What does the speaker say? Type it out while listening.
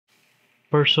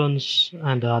persons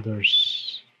and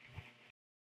others.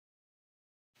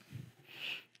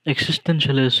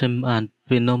 Existentialism and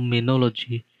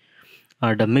phenomenology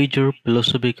are the major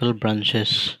philosophical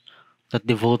branches that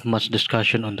devote much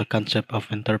discussion on the concept of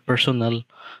interpersonal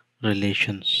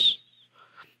relations.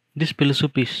 These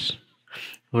philosophies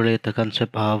relate the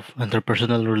concept of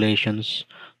interpersonal relations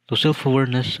to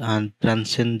self-awareness and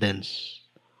transcendence.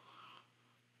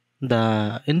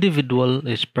 The individual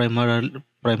is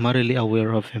primarily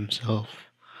aware of himself,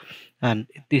 and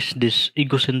it is this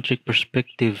egocentric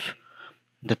perspective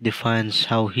that defines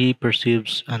how he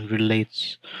perceives and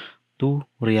relates to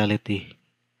reality.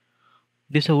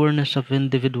 This awareness of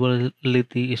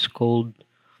individuality is called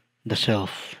the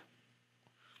self.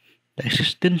 The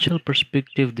existential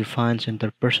perspective defines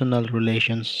interpersonal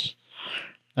relations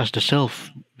as the self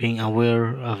being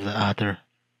aware of the other.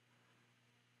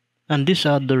 And this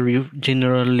other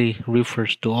generally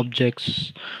refers to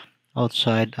objects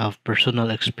outside of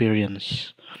personal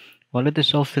experience, while it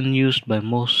is often used by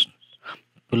most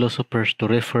philosophers to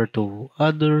refer to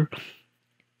other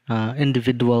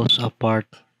individuals apart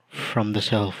from the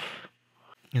self.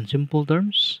 In simple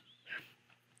terms,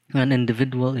 an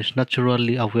individual is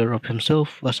naturally aware of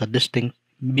himself as a distinct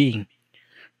being,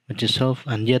 which is self,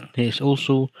 and yet he is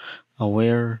also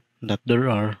aware that there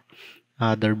are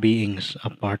other beings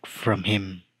apart from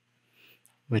him,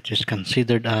 which is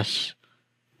considered as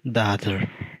the other.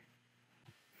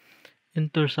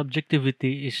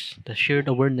 Intersubjectivity is the shared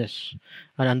awareness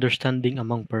and understanding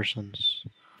among persons,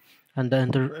 and the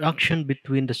interaction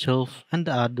between the self and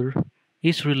the other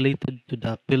is related to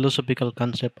the philosophical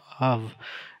concept of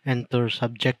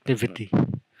intersubjectivity.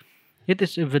 It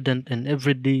is evident in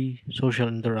everyday social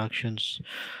interactions,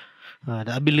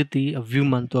 the ability of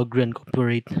human to agree and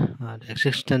cooperate, the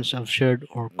existence of shared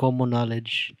or common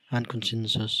knowledge and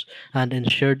consensus, and in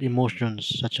shared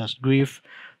emotions such as grief,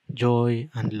 joy,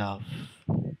 and love.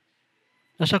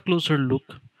 As a closer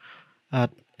look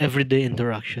at everyday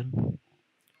interaction,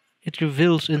 it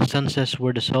reveals instances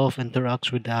where the self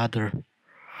interacts with the other.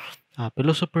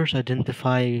 Philosophers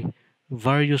identify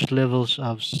various levels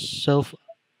of self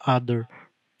other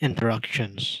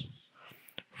interactions.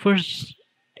 First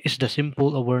is the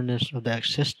simple awareness of the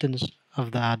existence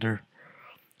of the other.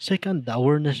 Second, the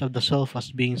awareness of the self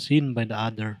as being seen by the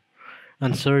other.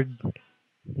 And third,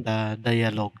 the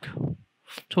dialogue.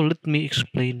 So let me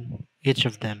explain each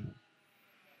of them.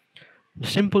 The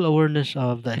simple awareness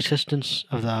of the existence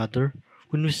of the other.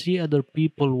 When we see other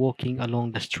people walking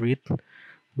along the street,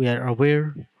 we are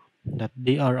aware that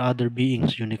they are other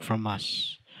beings unique from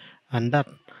us, and that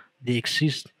they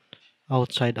exist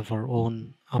outside of our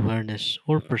own awareness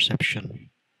or perception.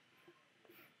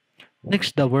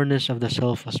 Next, the awareness of the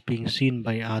self as being seen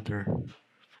by other.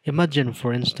 Imagine,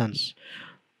 for instance,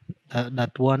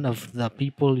 that one of the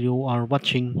people you are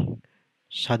watching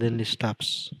suddenly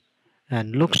stops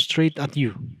and looks straight at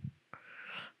you.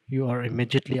 You are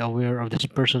immediately aware of this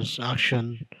person's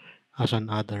action as an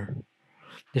other.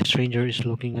 The stranger is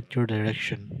looking at your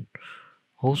direction.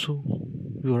 Also,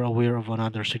 you are aware of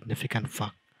another significant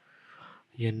fact.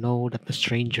 You know that the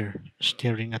stranger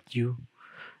staring at you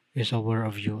is aware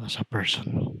of you as a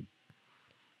person.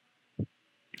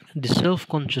 The self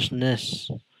consciousness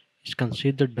is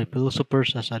considered by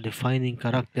philosophers as a defining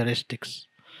characteristics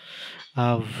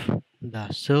of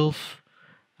the self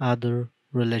other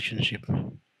relationship.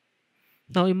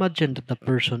 Now imagine that the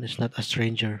person is not a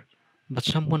stranger, but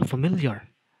someone familiar,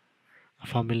 a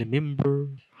family member,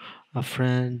 a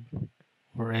friend,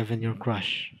 or even your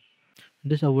crush.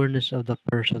 This awareness of the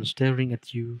person staring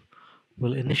at you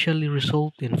will initially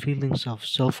result in feelings of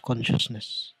self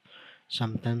consciousness,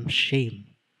 sometimes shame.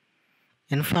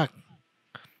 In fact,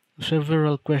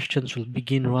 several questions will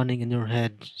begin running in your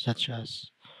head, such as: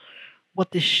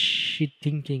 what is she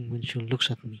thinking when she looks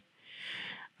at me?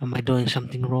 Am I doing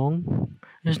something wrong?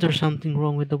 Is there something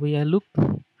wrong with the way I look?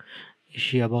 Is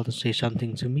she about to say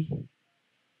something to me?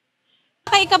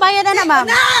 Kay kabayan na ma'am.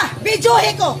 Na!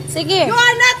 Videohe ko! Sige. You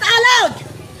are not allowed!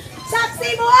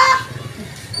 Saksi mo ah!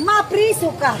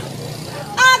 Mapriso ka!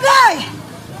 Agay!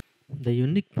 The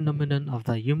unique phenomenon of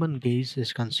the human gaze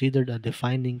is considered a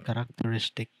defining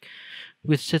characteristic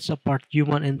which sets apart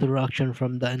human interaction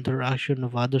from the interaction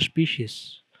of other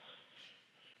species.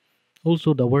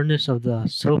 Also, the awareness of the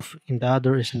self in the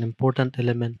other is an important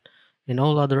element in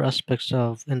all other aspects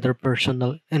of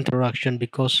interpersonal interaction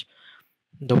because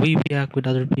the way we act with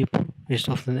other people is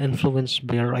often influenced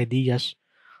by our ideas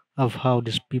of how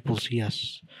these people see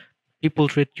us. People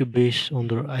treat you based on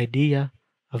their idea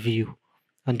of you,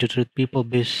 and you treat people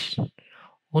based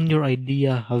on your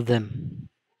idea of them.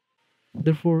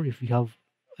 Therefore, if you have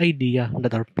idea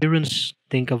that our parents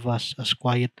think of us as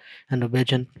quiet and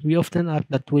obedient, we often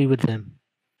act that way with them.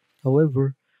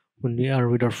 However, when we are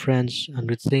with our friends and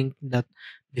we think that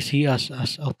they see us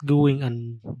as outgoing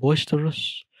and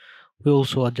boisterous, we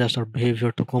also adjust our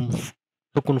behavior to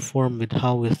conform with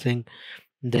how we think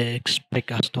they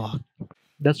expect us to act.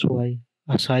 That's why,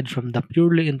 aside from the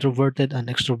purely introverted and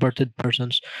extroverted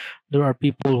persons, there are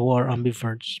people who are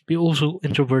ambiverts. We also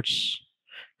introverts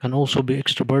can also be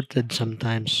extroverted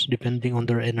sometimes, depending on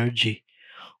their energy.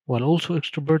 While also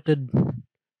extroverted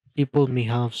people may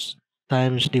have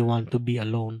times they want to be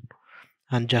alone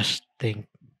and just think.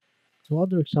 So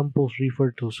other examples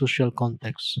refer to social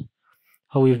context.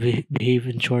 How we behave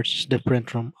in church is different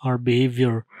from our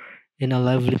behavior in a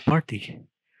lively party.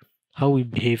 How we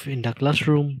behave in the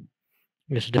classroom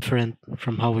is different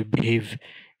from how we behave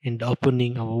in the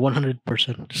opening of a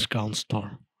 100% discount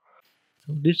store.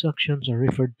 So these actions are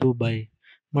referred to by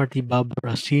Marty Buber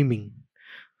as seeming,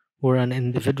 where an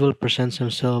individual presents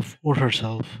himself or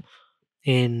herself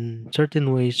in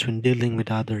certain ways when dealing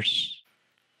with others.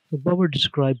 So Buber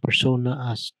described persona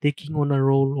as taking on a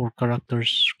role or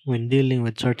characters when dealing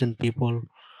with certain people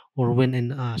or when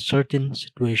in certain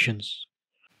situations.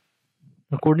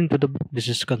 According to the book, this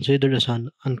is considered as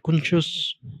an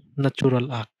unconscious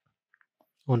natural act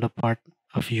on the part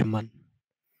of human.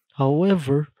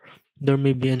 However, there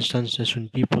may be instances when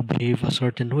people behave a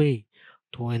certain way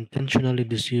to intentionally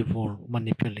deceive or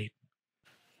manipulate.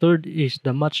 Third is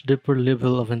the much deeper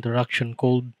level of interaction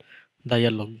called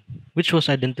dialogue, which was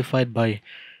identified by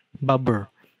Baber,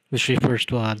 which refers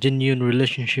to a genuine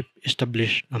relationship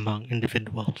established among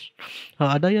individuals.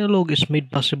 A dialogue is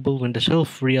made possible when the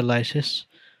self realizes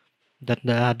that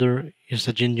the other is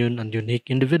a genuine and unique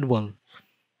individual.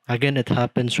 Again, it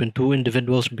happens when two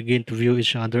individuals begin to view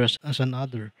each other as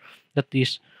another, that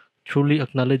is, truly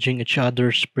acknowledging each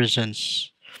other's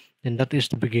presence. And that is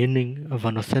the beginning of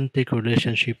an authentic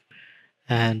relationship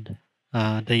and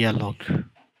dialogue.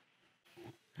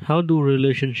 How do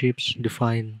relationships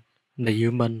define the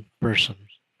human person?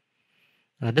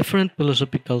 Different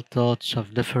philosophical thoughts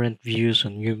have different views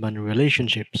on human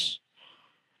relationships.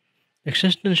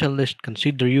 Existentialists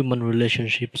consider human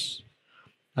relationships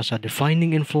as a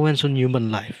defining influence on human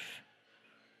life.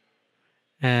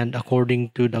 And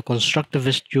according to the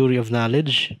constructivist theory of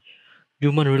knowledge,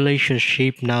 human relations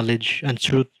shape knowledge and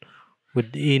truth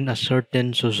within a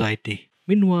certain society.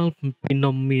 Meanwhile,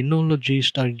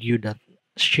 phenomenologists argue that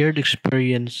shared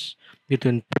experience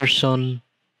between persons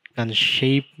can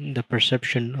shape the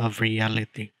perception of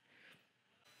reality.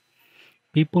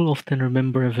 People often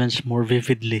remember events more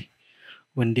vividly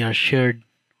when they are shared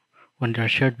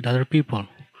with other people,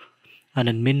 and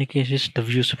in many cases the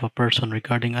views of a person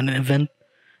regarding an event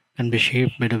can be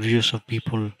shaped by the views of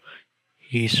people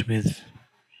he is with.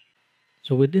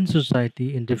 So within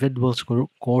society, individuals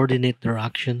coordinate their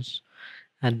actions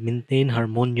and maintain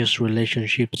harmonious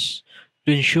relationships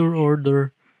to ensure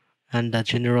order and the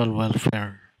general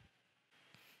welfare.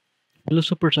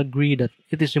 Philosophers agree that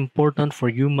it is important for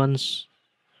humans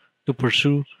to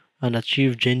pursue and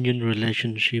achieve genuine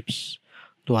relationships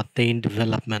to attain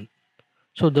development.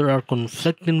 So there are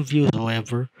conflicting views,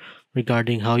 however,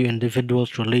 regarding how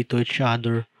individuals relate to each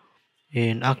other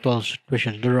in actual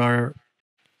situations. There are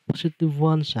positive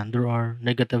ones and there are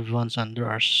negative ones and there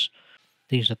are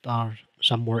things that are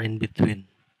somewhere in between.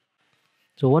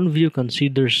 So one view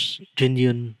considers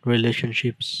genuine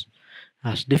relationships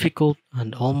as difficult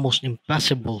and almost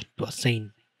impossible to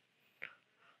attain.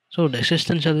 So the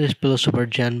existentialist philosopher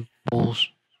Jean-Paul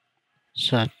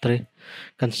Sartre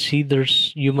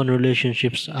considers human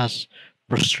relationships as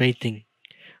frustrating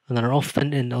and are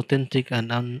often inauthentic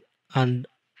and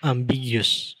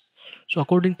ambiguous. So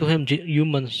according to him,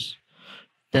 humans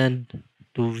tend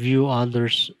to view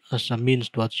others as a means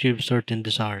to achieve certain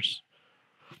desires.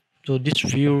 So these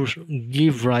views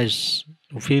give rise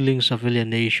to feelings of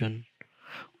alienation,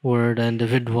 where the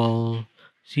individual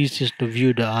ceases to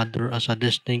view the other as a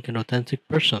distinct and authentic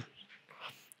person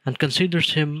and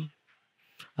considers him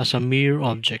as a mere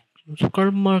object. So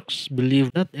Karl Marx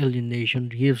believed that alienation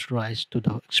gives rise to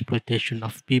the exploitation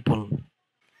of people.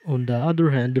 On the other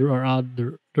hand, there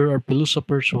are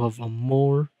philosophers who have a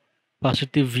more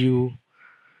positive view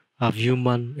of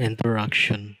human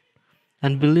interaction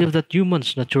and believe that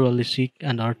humans naturally seek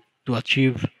and are to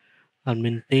achieve and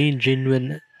maintain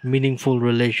genuine, meaningful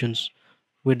relations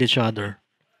with each other.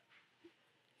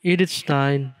 Edith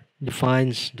Stein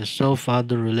defines the self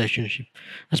other relationship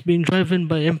as being driven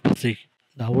by empathy,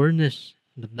 the awareness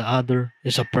that the other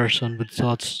is a person with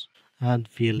thoughts and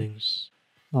feelings.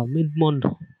 Edmund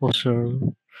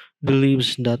Husserl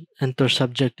believes that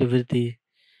intersubjectivity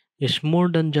is more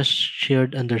than just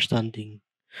shared understanding,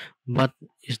 but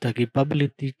is the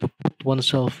capability to put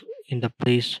oneself in the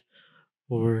place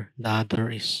where the other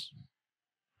is.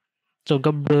 So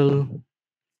Gabriel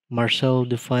Marcel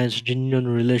defines genuine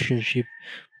relationship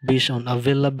based on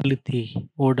availability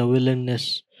or the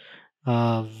willingness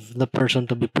of the person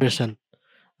to be present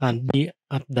and be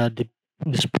at the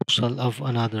disposal of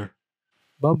another.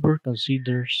 Buber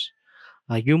considers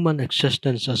a human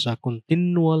existence as a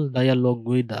continual dialogue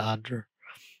with the other,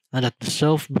 and that the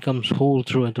self becomes whole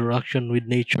through interaction with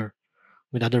nature,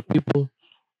 with other people,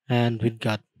 and with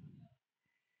God.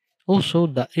 Also,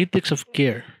 the ethics of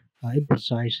care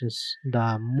emphasizes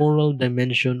the moral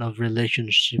dimension of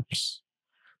relationships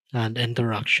and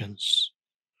interactions.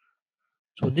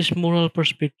 So, this moral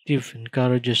perspective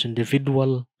encourages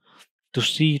individual to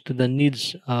see to the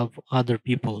needs of other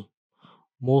people,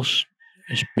 most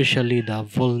especially the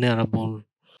vulnerable,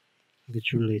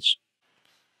 which relates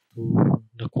to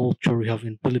the culture we have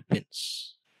in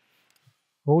Philippines.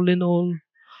 All in all,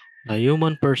 the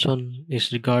human person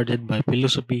is regarded by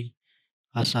philosophy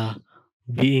as a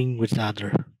being with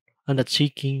other, and that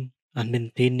seeking and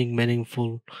maintaining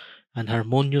meaningful and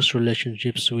harmonious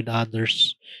relationships with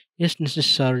others is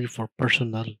necessary for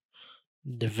personal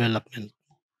development.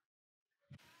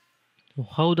 So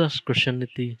how does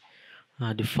Christianity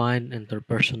define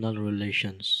interpersonal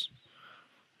relations?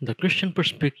 The Christian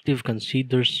perspective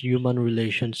considers human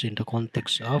relations in the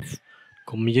context of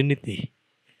community.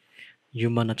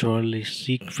 Human naturally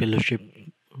seek fellowship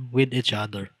with each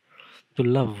other, to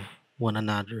love one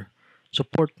another,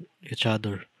 support each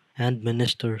other, and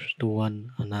minister to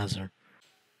one another.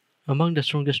 Among the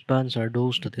strongest bonds are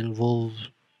those that involve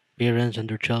parents and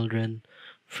their children,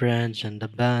 friends and the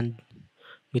bond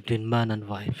between man and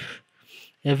wife.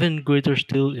 Even greater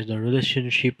still is the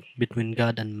relationship between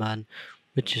God and man,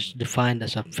 which is defined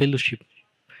as a fellowship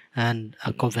and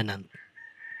a covenant.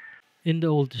 In the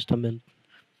Old Testament,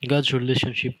 God's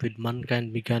relationship with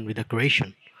mankind began with the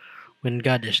creation, when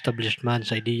God established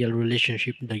man's ideal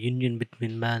relationship, the union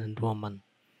between man and woman.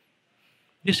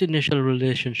 This initial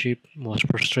relationship was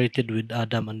frustrated with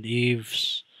Adam and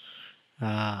Eve's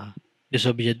uh,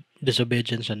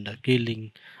 disobedience and the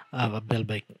killing of Abel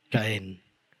by Cain,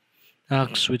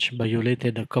 acts which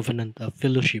violated the covenant of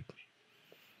fellowship.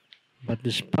 But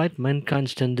despite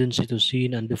mankind's tendency to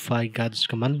sin and defy God's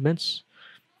commandments,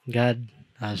 God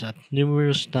has at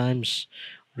numerous times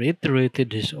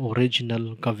reiterated his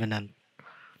original covenant.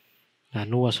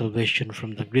 Noah's salvation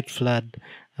from the great flood,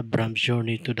 Abraham's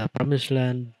journey to the promised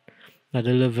land, the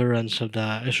deliverance of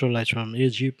the Israelites from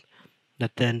Egypt, the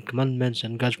Ten Commandments,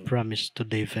 and God's promise to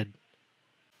David.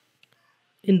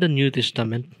 In the New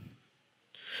Testament,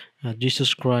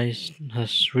 Jesus Christ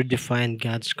has redefined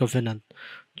God's covenant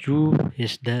through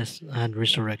his death and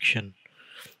resurrection.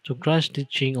 So Christ's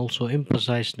teaching also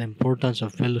emphasized the importance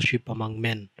of fellowship among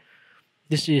men.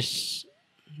 This is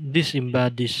this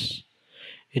embodies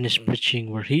in his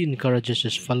preaching where he encourages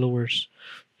his followers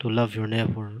to love your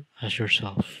neighbor as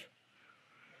yourself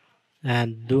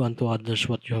and do unto others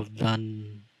what you have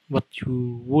done, what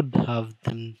you would have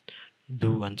them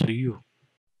do unto you.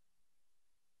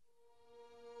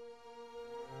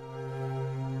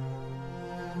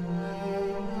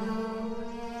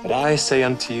 But I say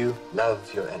unto you,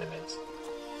 love your enemies.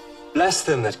 Bless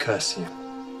them that curse you.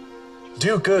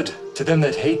 Do good to them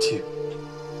that hate you.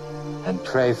 And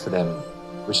pray for them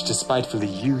which despitefully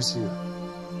use you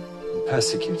and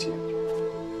persecute you.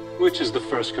 Which is the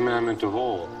first commandment of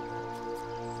all?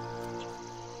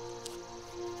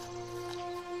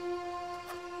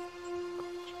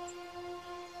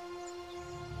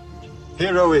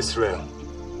 Hear, O Israel,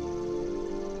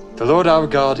 the Lord our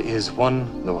God is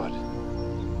one Lord.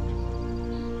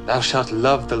 Thou shalt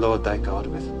love the Lord thy God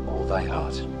with all thy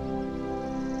heart,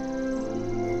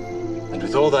 and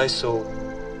with all thy soul,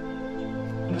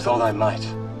 and with all thy might,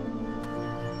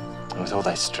 and with all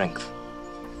thy strength.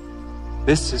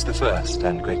 This is the first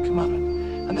and great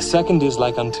commandment, and the second is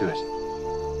like unto it.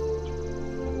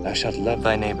 Thou shalt love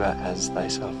thy neighbor as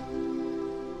thyself.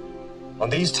 On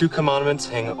these two commandments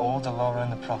hang all the law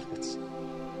and the prophets.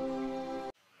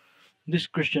 This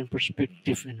Christian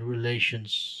perspective in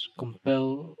relations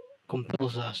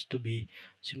compels us to be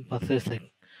sympathetic,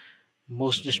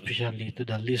 most especially to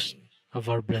the least of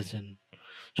our brethren.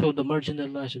 So the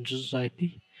marginalized in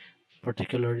society,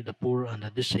 particularly the poor and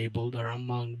the disabled, are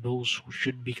among those who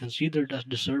should be considered as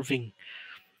deserving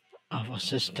of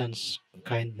assistance,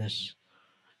 kindness,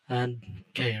 and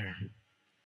care.